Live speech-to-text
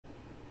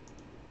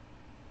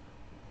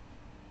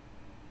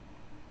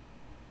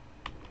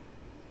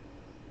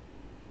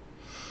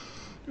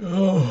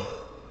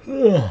Oh,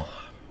 oh.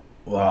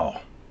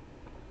 Wow.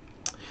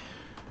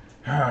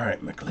 All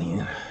right,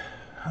 McLean.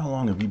 How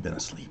long have you been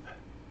asleep?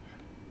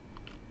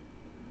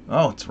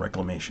 Oh, it's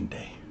Reclamation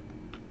Day.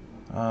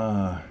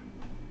 Oh,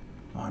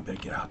 I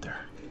better get out there.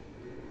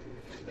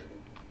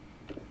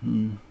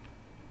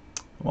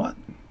 What?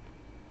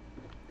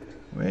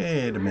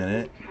 Wait a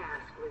minute.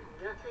 Tasked with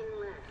nothing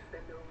less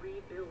than the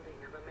rebuilding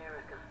of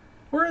America.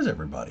 Where is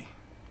everybody?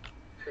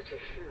 Such a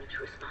huge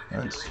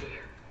responsibility.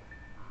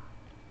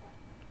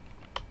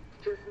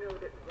 Just know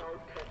that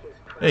Vault-Tec is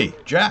proud. Hey,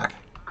 Jack.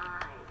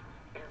 I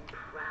am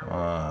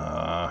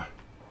proud.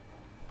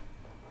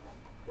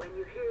 When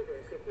you hear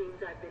this, it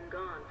means I've been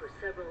gone for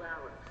several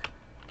hours.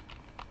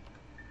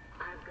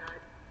 I've got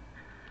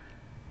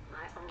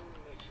my own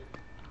mission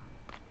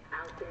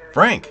out there.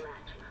 Frank. In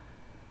Appalachia.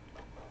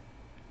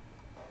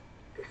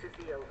 This is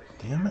the overseer.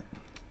 Damn it.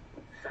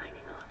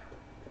 Signing off.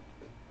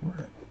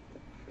 Where?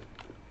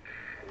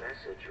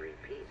 Message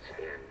repeats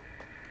in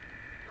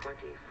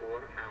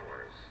 24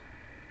 hours.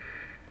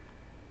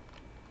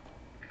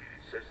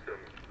 System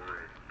 3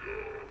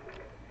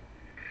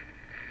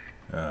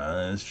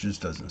 go. This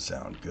just doesn't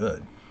sound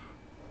good.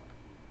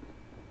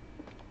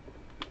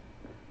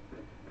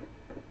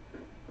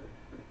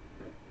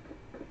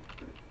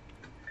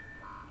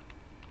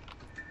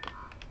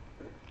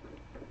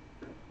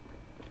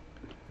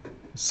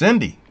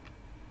 Cindy.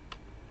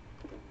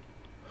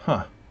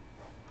 Huh.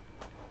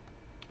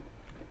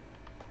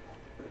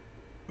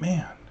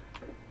 Man.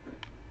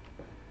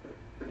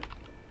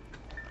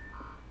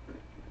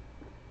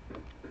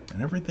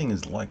 And everything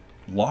is like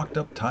locked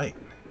up tight.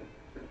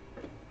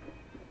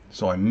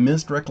 So I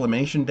missed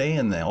Reclamation Day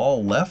and they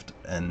all left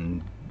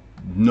and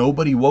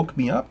nobody woke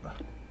me up?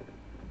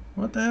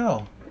 What the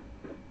hell?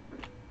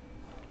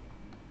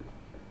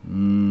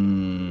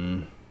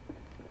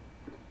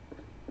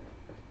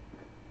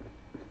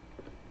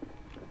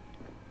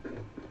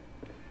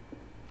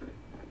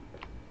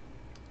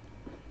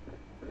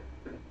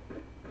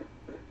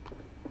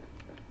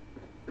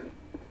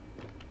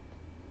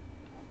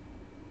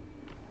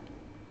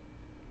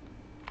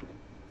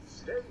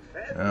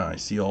 I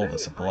see all the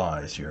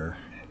supplies here.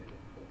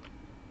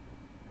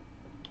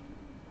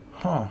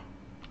 Huh.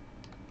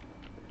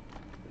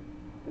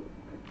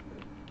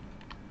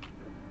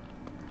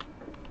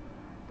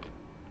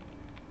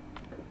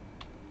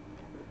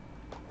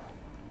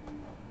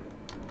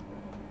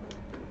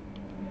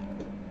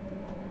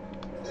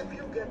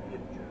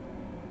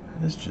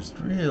 This just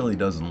really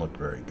doesn't look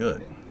very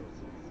good.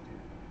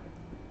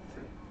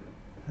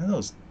 And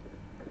those,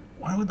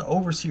 why would the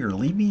overseer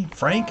leave me?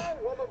 Frank?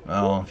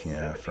 Oh,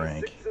 yeah,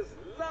 Frank.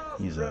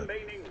 He's a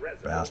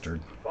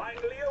bastard.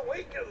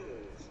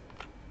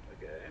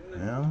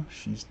 Well,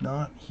 she's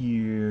not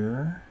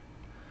here.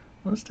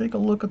 Let's take a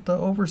look at the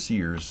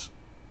overseer's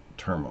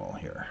terminal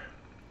here.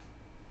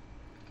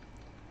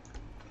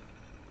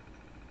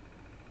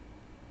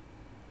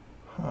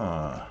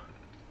 Huh.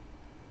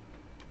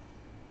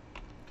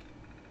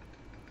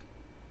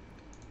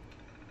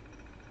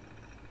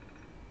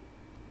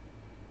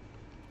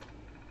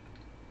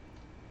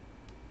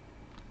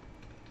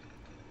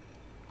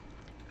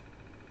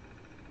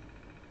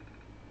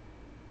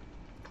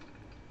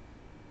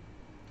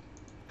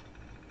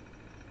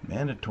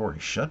 Mandatory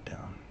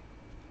shutdown.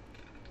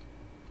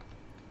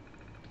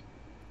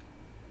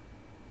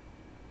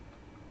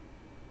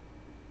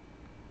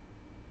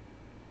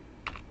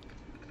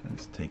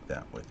 Let's take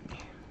that with me.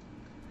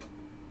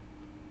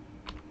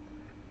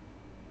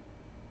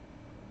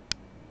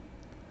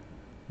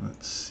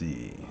 Let's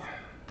see.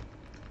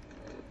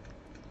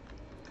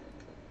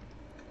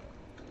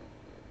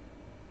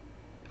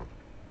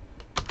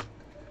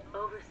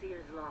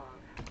 Overseer's log,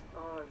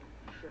 or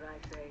should I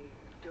say,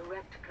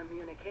 direct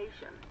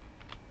communication.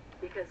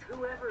 Because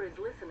whoever is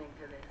listening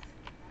to this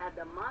had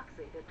the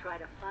moxie to try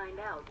to find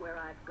out where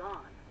I've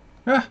gone.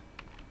 Ah.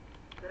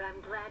 But I'm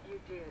glad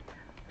you did.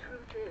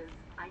 Truth is,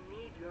 I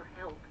need your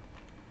help.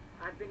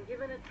 I've been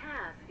given a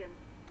task and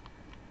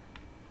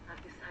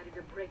I've decided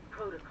to break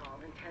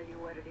protocol and tell you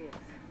what it is.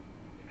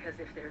 Because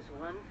if there's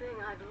one thing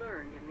I've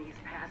learned in these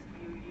past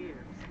few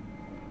years,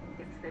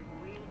 it's that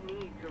we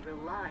need to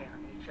rely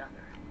on each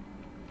other.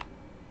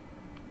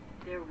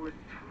 There were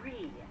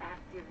 3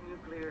 active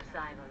nuclear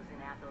silos in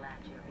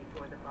Appalachia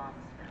before the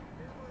bombs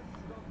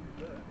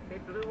fell. They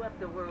blew up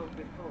the world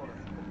before.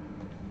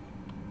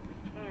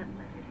 We can't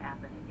let it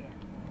happen again.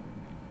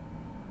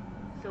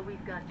 So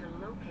we've got to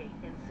locate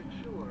and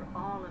secure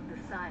all of the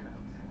silos.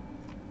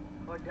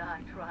 Or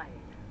die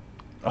trying.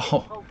 Oh.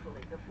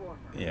 Hopefully the former.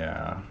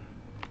 Yeah.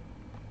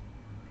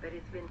 But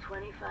it's been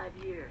 25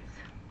 years.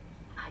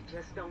 I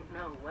just don't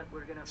know what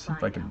we're gonna find. See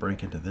if I can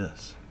break into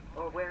this.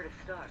 Or where to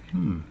start.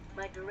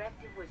 My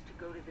directive was to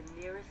go to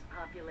the nearest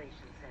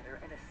population center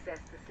and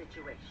assess the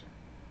situation.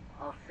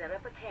 I'll set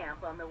up a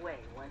camp on the way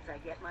once I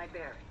get my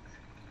bearings.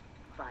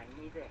 Find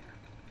me there.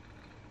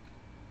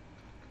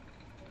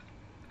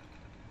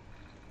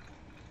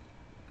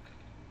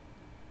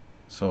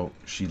 So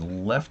she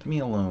left me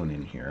alone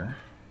in here.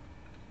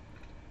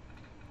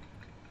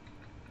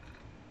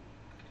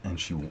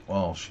 And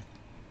well,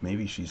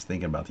 maybe she's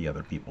thinking about the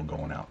other people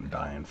going out and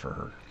dying for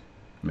her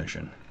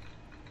mission.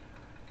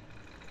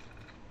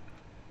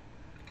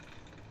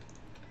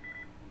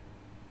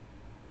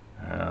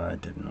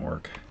 That didn't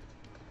work.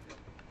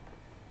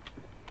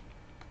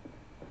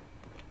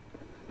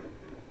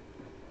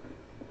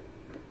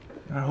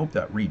 I hope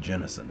that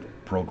Regenesis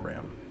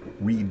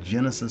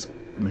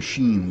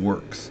Machine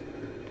works.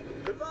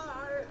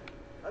 Goodbye.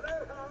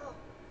 Aloha.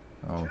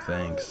 Oh,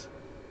 thanks.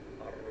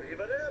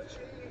 Arrivederci.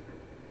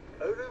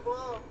 Au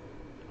revoir.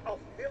 Auf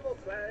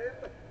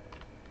Wiedersehen.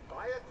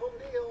 Vaya con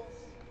Dios.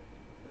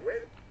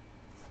 Well.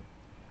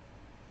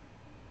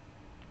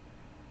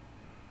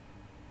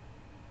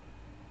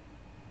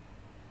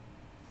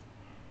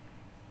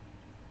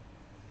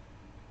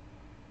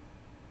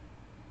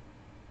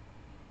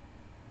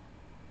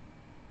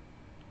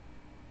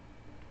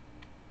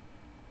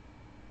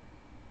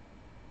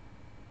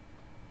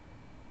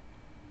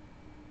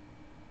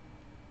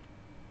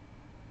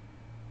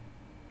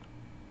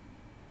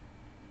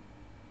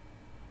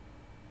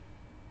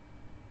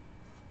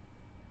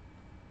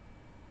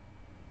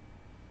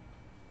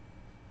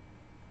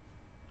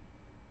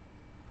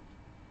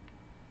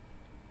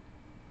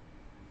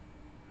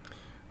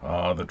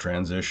 Ah, the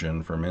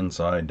transition from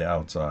inside to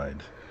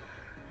outside.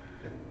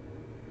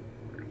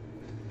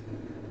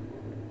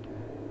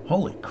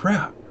 Holy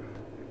crap!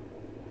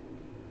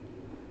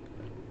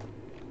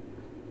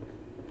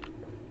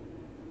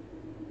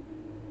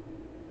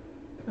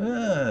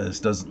 This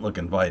doesn't look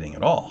inviting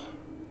at all.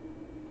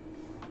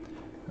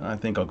 I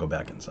think I'll go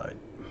back inside.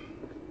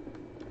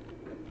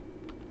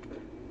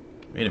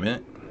 Wait a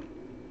minute.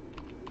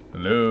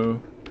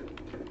 Hello?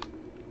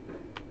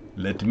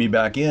 Let me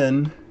back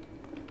in.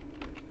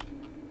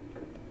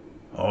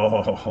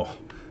 Oh,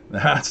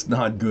 that's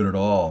not good at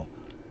all.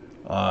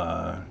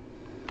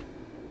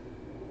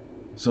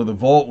 So the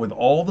vault with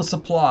all the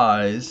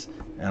supplies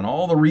and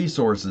all the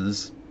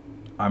resources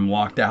I'm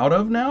locked out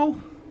of now?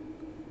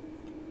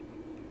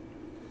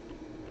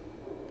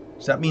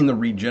 Does that mean the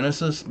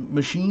Regenesis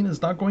machine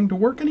is not going to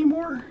work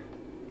anymore?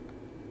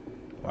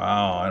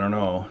 Wow, I don't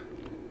know.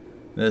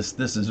 This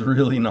is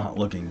really not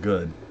looking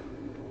good.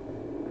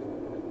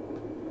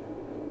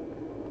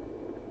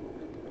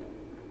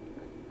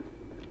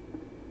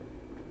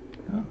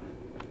 Oh.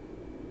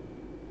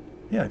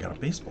 Yeah, I got a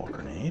baseball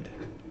grenade.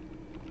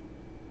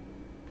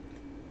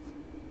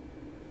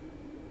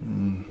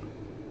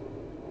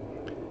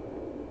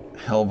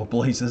 Hell of a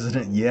place, isn't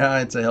it? Yeah,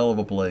 it's a hell of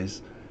a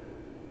place.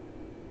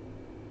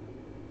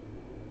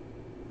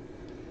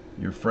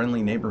 Your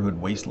friendly neighborhood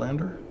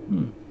wastelander?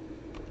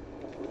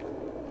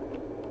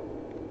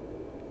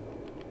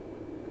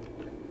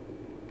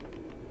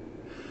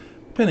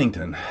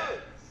 Pennington.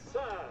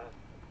 Sir,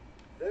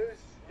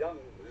 those young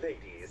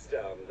ladies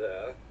down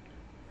there,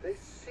 they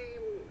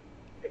seem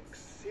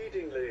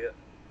exceedingly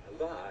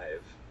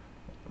alive.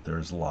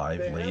 There's live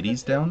They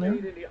ladies haven't down there?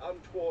 made any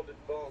untoward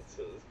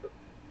advances, but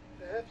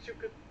perhaps you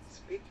could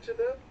speak to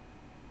them?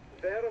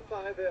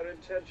 Verify their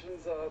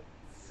intentions are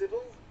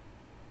civil?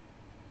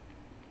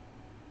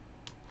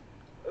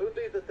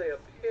 Only that they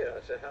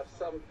appear to have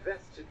some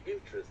vested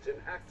interest in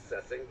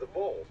accessing the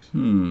vault.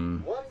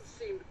 One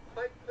seemed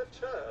quite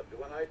perturbed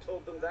when I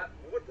told them that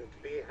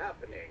wouldn't be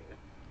happening.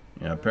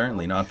 Yeah,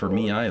 apparently not for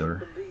me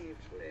either.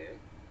 Believed me.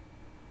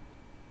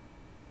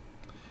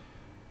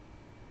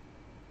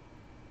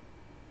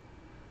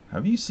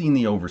 Have you seen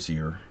the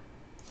Overseer?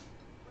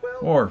 Well,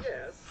 Or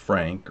yes,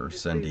 Frank, or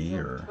it's Cindy, been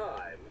some or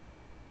time.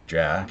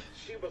 Jack?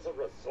 She was a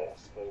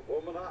resourceful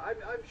woman.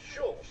 I'm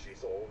sure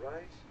she's all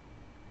right.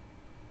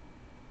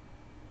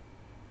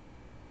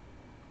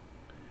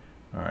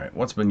 Alright,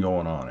 what's been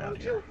going on out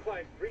Until here?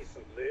 quite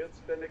recently, it's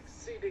been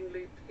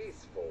exceedingly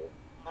peaceful.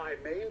 I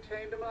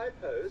maintained my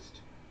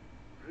post,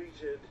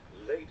 greeted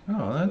late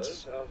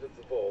comers out of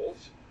the vault,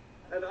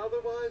 and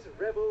otherwise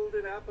reveled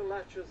in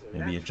Appalachia's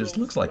Maybe it just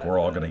looks like we're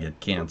all going to get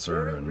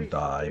cancer and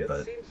die,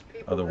 but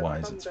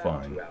otherwise it's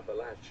fine.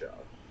 Appalachia.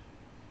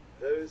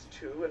 Those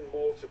two and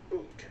more to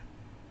boot.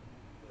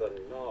 The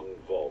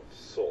non-vault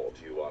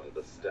sort, you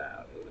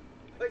understand.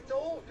 It's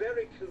all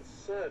very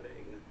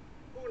concerning.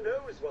 Who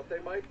knows what they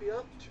might be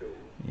up to?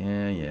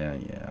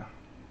 Yeah.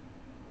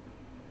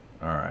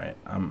 Alright,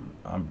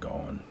 I'm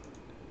going.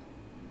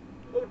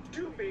 Oh,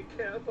 do be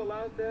careful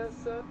out there,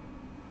 sir.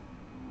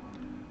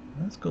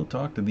 Let's go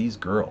talk to these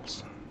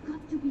girls.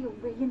 Got to be a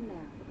way in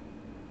there.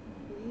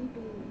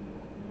 Maybe...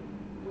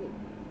 Wait,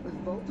 a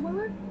vault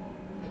dweller?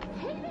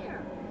 Hey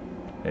there!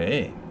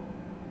 Hey.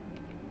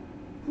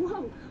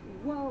 Whoa.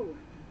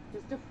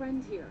 Just a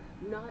friend here,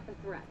 not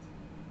a threat.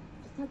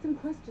 Just had some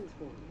questions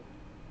for you.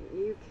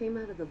 You came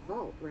out of the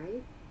vault,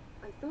 right?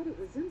 I thought it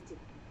was empty.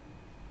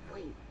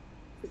 Wait,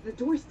 is the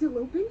door still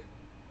open?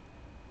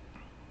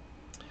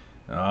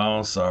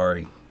 Oh,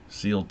 sorry.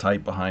 Sealed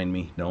tight behind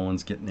me. No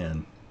one's getting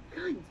in.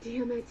 God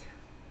damn it.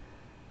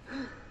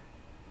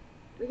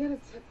 We got a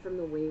tip from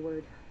the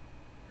Wayward.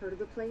 Heard of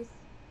the place?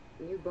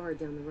 New bar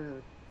down the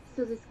road.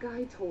 So this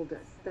guy told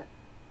us that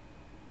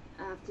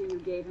after you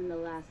gave him the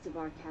last of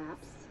our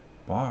caps,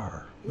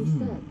 Bar. He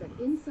said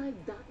that inside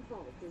that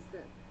vault is the,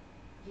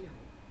 you know,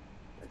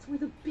 that's where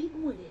the big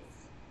one is.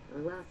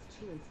 Our last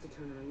chance to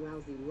turn our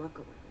lousy luck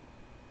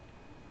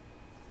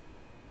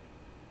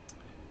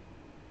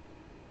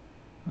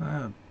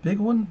around. Big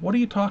one? What are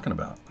you talking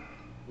about?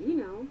 You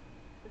know,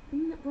 the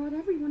thing that brought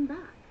everyone back.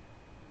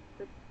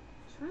 The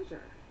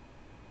treasure.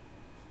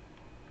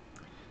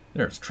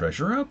 There's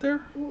treasure out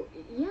there? Well,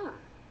 yeah.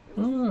 It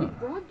was this big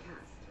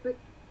broadcast, but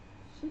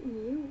shouldn't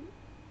you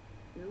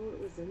know what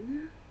was in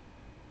there?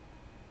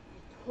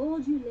 I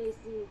told you,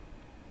 Lacey.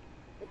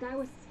 The guy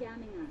was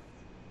scamming us.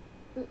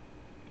 But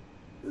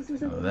this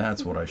was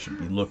That's what I should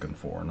be looking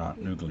for,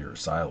 not nuclear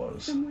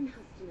silos. Someone has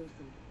to know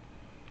something.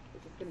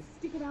 We're just gonna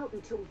stick it out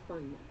until we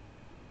find them.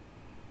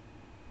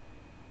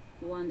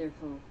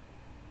 Wonderful.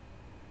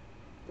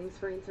 Thanks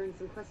for answering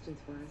some questions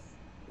for us,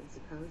 I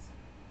suppose.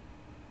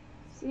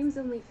 Seems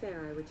only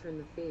fair I return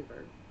the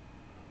favor.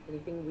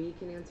 Anything we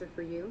can answer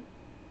for you?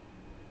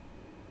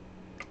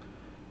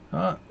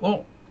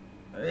 Well,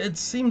 it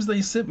seems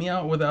they sent me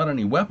out without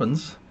any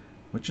weapons,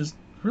 which is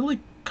really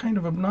kind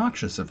of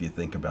obnoxious if you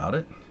think about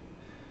it.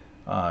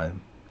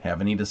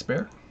 Have any to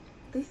spare?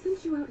 They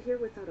sent you out here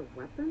without a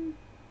weapon?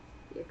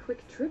 Be a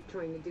quick trip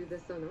trying to do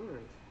this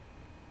unarmed.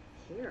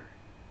 Here.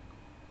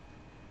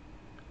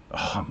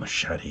 Oh, a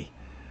machete.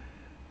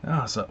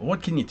 So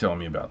what can you tell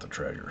me about the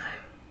treasure?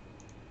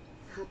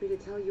 Happy to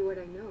tell you what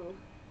I know,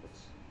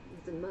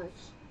 which isn't much.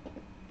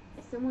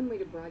 Someone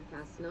made a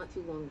broadcast not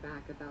too long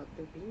back about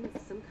there being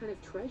some kind of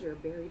treasure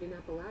buried in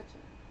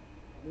Appalachia.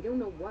 We don't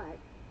know what,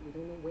 we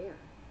don't know where.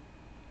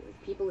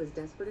 With people as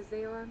desperate as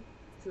they are,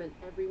 it's meant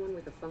everyone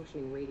with a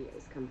functioning radio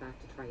has come back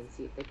to try and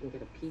see if they can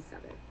get a piece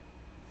of it.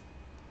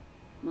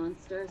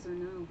 Monsters or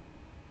no?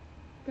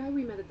 Guy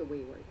we met at the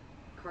Wayward,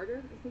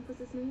 Carter, I think was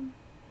his name.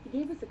 He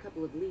gave us a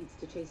couple of leads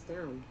to chase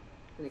down,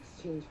 in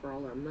exchange for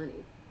all our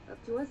money. Up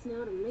to us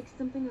now to make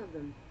something of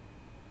them.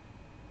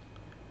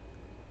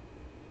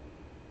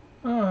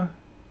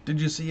 Did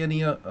you see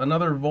any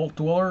another vault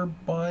dweller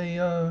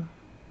by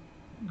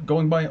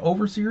going by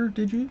Overseer?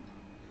 Did you?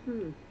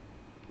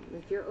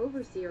 If your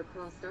Overseer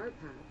crossed our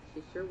path,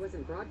 she sure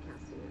wasn't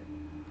broadcasting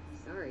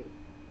it. Sorry.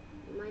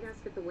 You might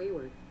ask at the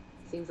Wayward.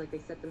 Seems like they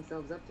set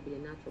themselves up to be a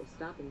natural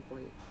stopping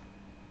point.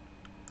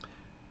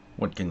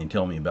 What can you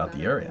tell me about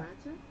the area?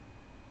 Appalachia?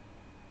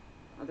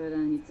 Other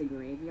than it's a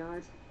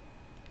graveyard?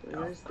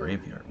 Well, there's that.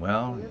 Graveyard.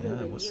 Well, We haven't yeah, it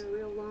been was. here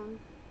real long,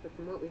 but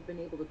from what we've been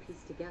able to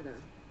piece together,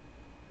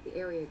 the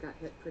area got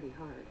hit pretty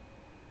hard.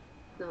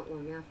 Not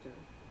long after,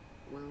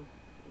 well,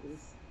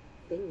 these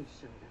things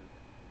showed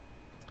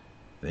up.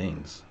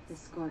 Things. The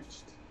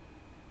scorched.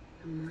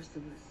 They're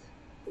merciless.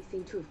 They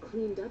seem to have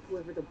cleaned up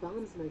whoever the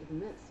bombs might have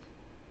missed.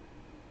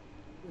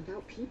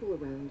 Without people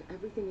around,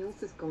 everything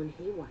else has gone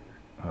haywire.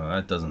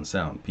 That doesn't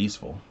sound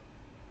peaceful.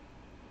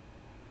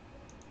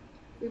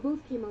 We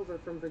both came over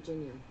from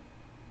Virginia.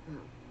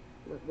 Well,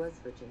 what was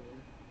Virginia?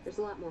 There's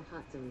a lot more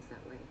hot zones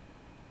that way.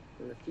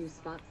 And the few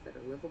spots that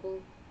are livable,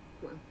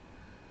 well,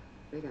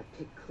 they got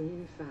picked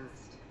clean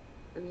fast.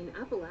 I mean,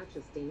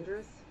 Appalachia's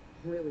dangerous,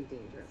 really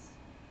dangerous.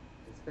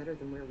 It's better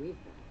than where we've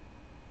been.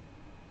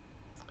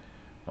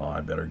 Oh,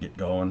 I better get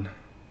going.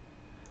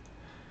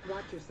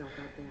 Watch yourself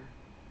out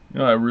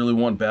there. I really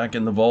want back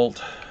in the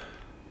vault.